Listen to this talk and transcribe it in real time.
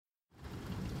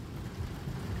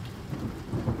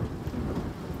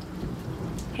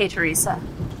Hey, Teresa.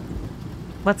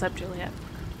 What's up, Juliet?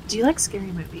 Do you like scary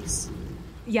movies?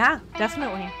 Yeah,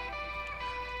 definitely.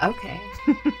 Okay.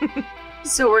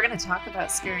 So we're going to talk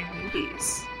about scary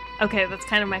movies. Okay, that's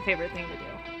kind of my favorite thing to do.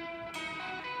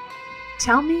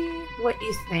 Tell me what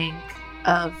you think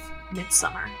of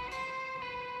Midsommar.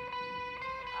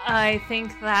 I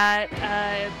think that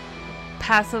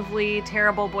passively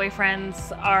terrible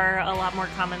boyfriends are a lot more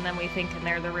common than we think, and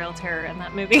they're the real terror in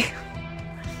that movie.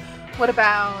 What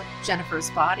about Jennifer's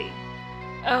Body?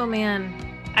 Oh man,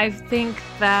 I think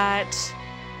that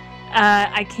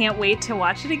I can't wait to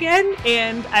watch it again,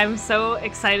 and I'm so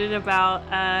excited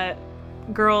about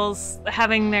girls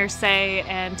having their say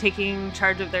and taking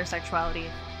charge of their sexuality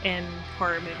in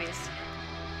horror movies.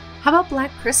 How about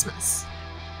Black Christmas?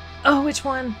 Oh, which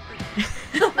one?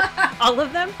 All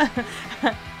of them?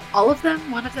 All of them?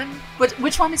 One of them?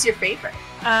 Which one is your favorite?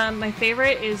 My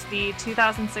favorite is the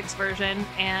 2006 version,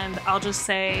 and I'll just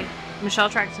say Michelle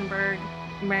Trachtenberg,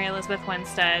 Mary Elizabeth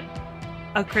Winstead,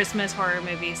 a Christmas horror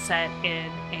movie set in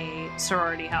a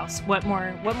sorority house. What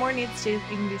more needs to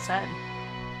even be said?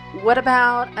 What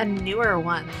about a newer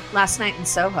one, Last Night in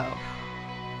Soho?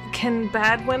 Can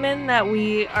bad women that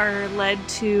we are led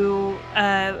to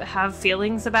have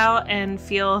feelings about and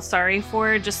feel sorry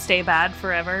for just stay bad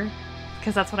forever?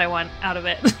 Because that's what I want out of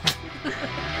it.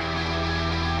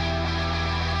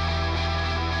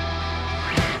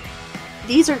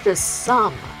 These are just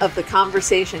some of the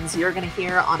conversations you're going to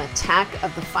hear on Attack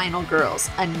of the Final Girls,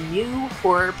 a new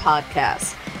horror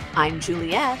podcast. I'm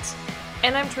Juliet.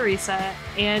 And I'm Teresa,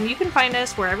 and you can find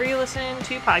us wherever you listen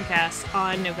to podcasts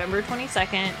on November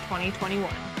 22nd,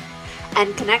 2021.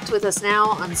 And connect with us now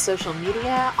on social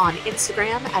media, on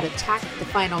Instagram at Attack the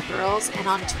Final Girls, and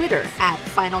on Twitter at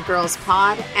Final Girls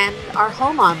Pod, and our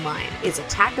home online is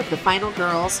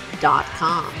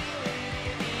attackofthefinalgirls.com.